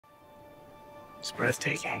It's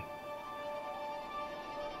breathtaking.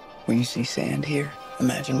 When you see sand here,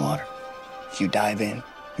 imagine water. If you dive in,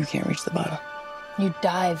 you can't reach the bottom. You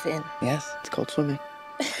dive in. Yes, it's called swimming.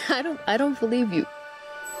 I don't believe you.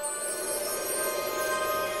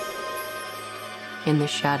 In the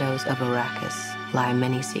shadows of Arrakis lie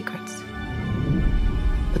many secrets.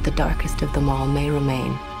 But the darkest of them all may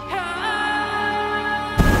remain.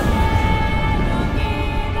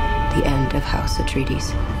 The end of House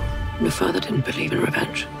Atreides. Your father didn't believe in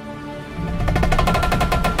revenge.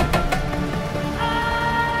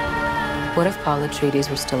 What if Paul Atreides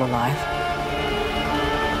were still alive?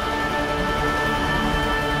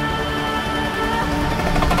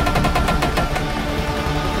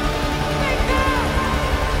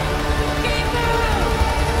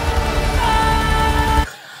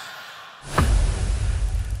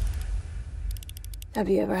 Have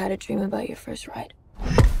you ever had a dream about your first ride?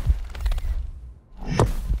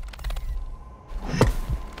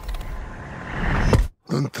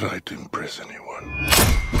 Don't try to impress anyone.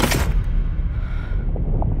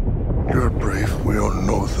 You're brave, we all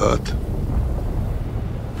know that.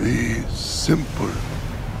 Be simple.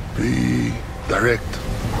 Be direct.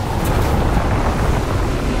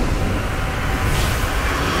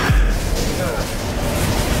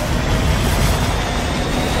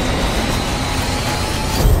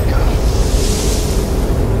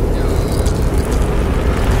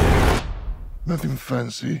 Nothing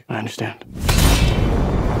fancy. I understand.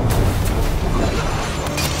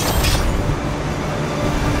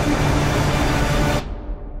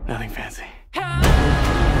 Nothing fancy.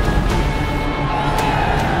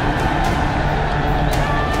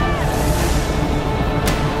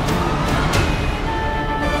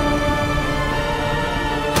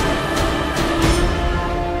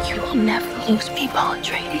 You will never lose me, Paul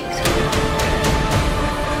Atreides.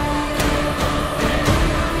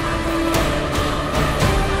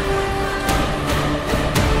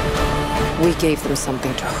 We gave them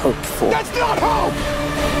something to hope for. That's not hope!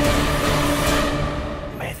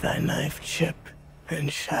 May thy knife chip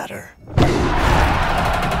and shatter.